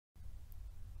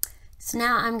So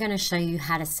now I'm going to show you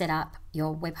how to set up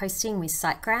your web hosting with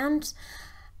SiteGround.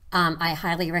 I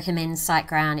highly recommend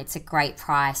SiteGround. It's a great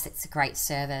price, it's a great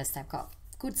service, they've got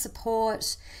good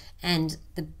support, and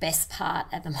the best part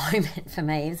at the moment for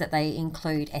me is that they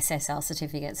include SSL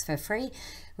certificates for free,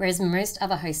 whereas most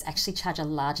other hosts actually charge a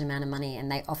large amount of money,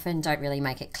 and they often don't really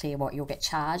make it clear what you'll get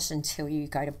charged until you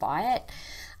go to buy it,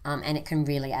 and it can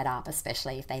really add up,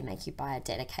 especially if they make you buy a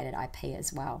dedicated IP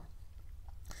as well.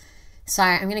 So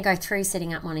I'm going to go through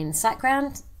setting up one in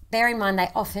SiteGround. Bear in mind they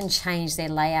often change their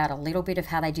layout a little bit of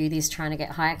how they do this, trying to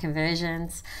get higher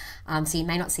conversions. So you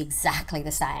may not see exactly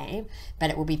the same, but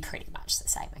it will be pretty much the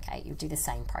same, okay? You'll do the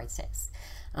same process.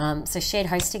 So shared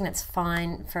hosting, that's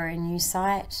fine for a new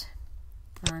site.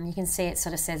 You can see it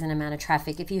sort of says an amount of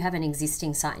traffic. If you have an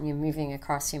existing site and you're moving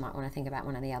across, you might want to think about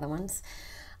one of the other ones.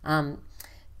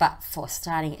 But for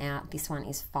starting out, this one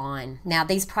is fine. Now,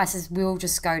 these prices will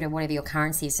just go to whatever your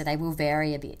currency is, so they will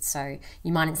vary a bit. So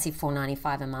you mightn't see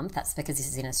 $4.95 a month. That's because this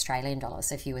is in Australian dollars.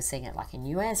 So if you were seeing it like in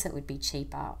US, it would be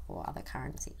cheaper, or other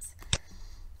currencies.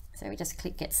 So we just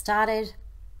click Get Started.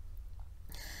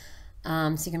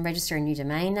 So you can register a new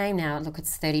domain name. Now, look,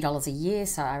 it's $30 a year,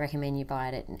 so I recommend you buy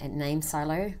it at Name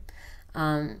Silo.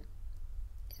 So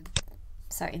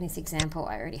in this example,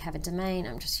 I already have a domain.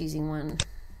 I'm just using one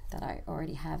that I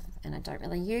already have and I don't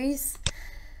really use.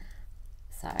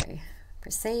 So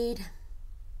proceed.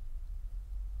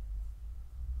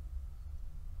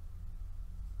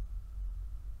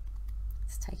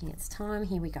 It's taking its time.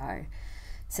 Here we go.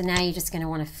 So now you're just going to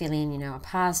want to fill in, a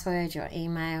password, your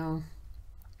email,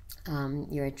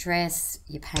 your address,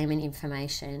 your payment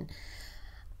information.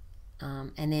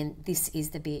 And then this is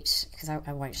the bit, because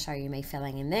I won't show you me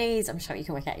filling in these. I'm sure you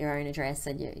can work out your own address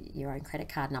and your own credit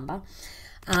card number.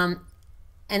 And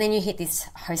then you hit this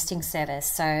hosting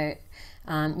service. So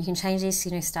you can change this,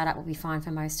 startup will be fine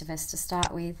for most of us to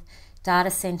start with.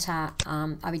 Data center,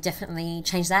 I would definitely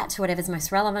change that to whatever's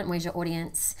most relevant. Where's your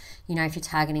audience? If you're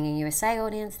targeting a USA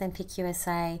audience, then pick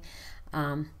USA.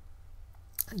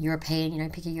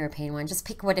 European, pick a European one. Just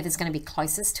pick whatever's going to be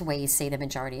closest to where you see the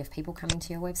majority of people coming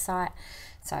to your website.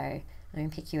 So I'm going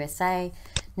to pick USA.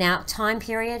 Now, time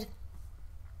period.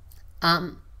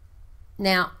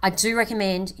 Now, I do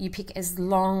recommend you pick as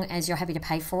long as you're happy to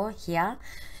pay for here,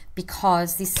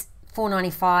 because this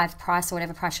 $4.95 price, or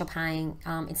whatever price you're paying,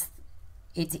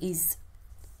 it is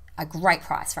a great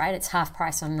price, right? It's half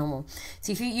price on normal.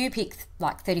 So if you pick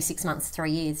like 36 months,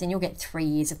 3 years, then you'll get 3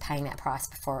 years of paying that price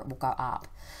before it will go up.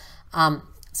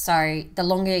 So the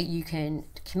longer you can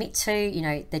commit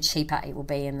to, the cheaper it will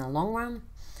be in the long run.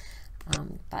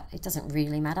 But it doesn't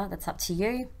really matter. That's up to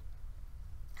you.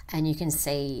 And you can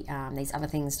see these other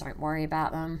things, don't worry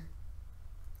about them.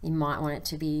 You might want it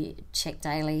to be checked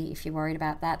daily if you're worried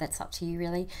about that. That's up to you,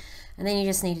 really. And then you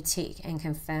just need to tick and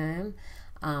confirm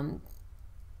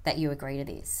that you agree to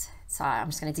this. So I'm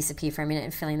just going to disappear for a minute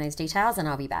and fill in those details, and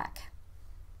I'll be back.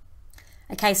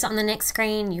 Okay, so on the next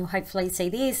screen, you'll hopefully see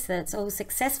this, that it's all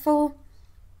successful.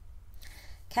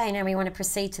 Okay, now we want to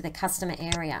proceed to the customer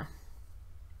area.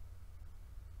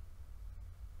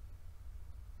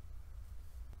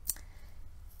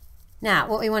 Now,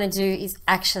 what we want to do is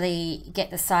actually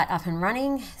get the site up and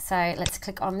running. So let's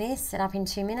click on this, set up in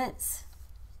 2 minutes.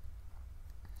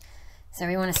 So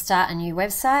we want to start a new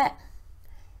website.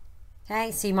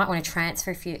 Okay, so you might want to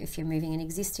transfer if you're moving an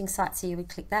existing site, so you would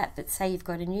click that. But say you've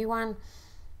got a new one,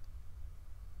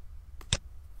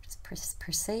 just press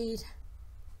proceed.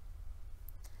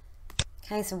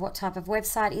 Okay, so what type of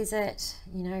website is it?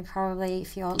 Probably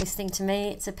if you're listening to me,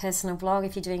 it's a personal blog.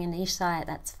 If you're doing a niche site,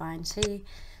 that's fine too.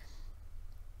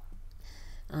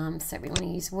 So we want to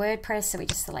use WordPress, so we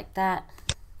just select that.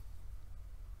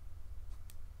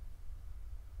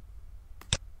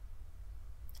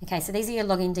 Okay, so these are your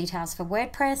login details for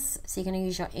WordPress. So you're going to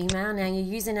use your email. Now your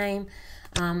username,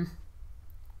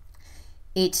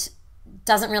 it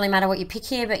doesn't really matter what you pick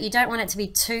here, but you don't want it to be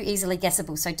too easily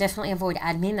guessable. So definitely avoid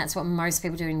admin. That's what most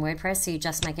people do in WordPress. So you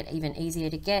just make it even easier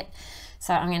to get.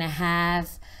 So I'm going to have,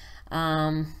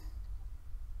 I'm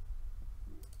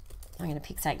going to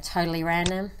pick something totally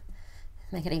random,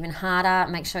 make it even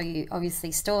harder. Make sure you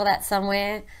obviously store that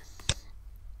somewhere.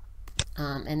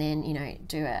 And then,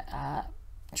 do a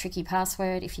tricky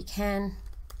password if you can.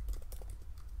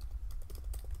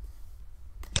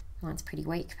 Mine's pretty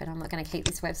weak, but I'm not going to keep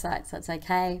this website, so that's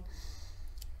okay.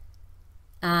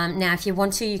 Now, if you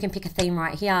want to, you can pick a theme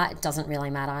right here. It doesn't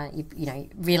really matter.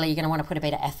 Really, you're going to want to put a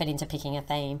bit of effort into picking a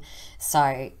theme. So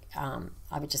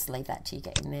I would just leave that till you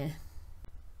get in there.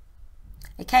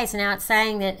 Okay, so now it's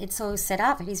saying that it's all set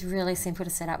up. It is really simple to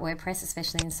set up WordPress,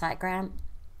 especially in SiteGround.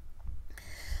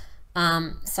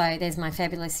 So there's my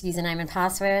fabulous username and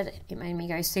password. It made me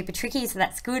go super tricky, so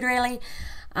that's good, really.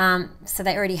 So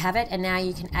they already have it, and now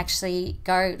you can actually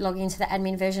go log into the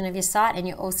admin version of your site and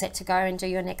you're all set to go and do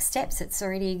your next steps. It's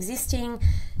already existing.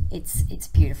 It's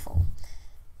beautiful.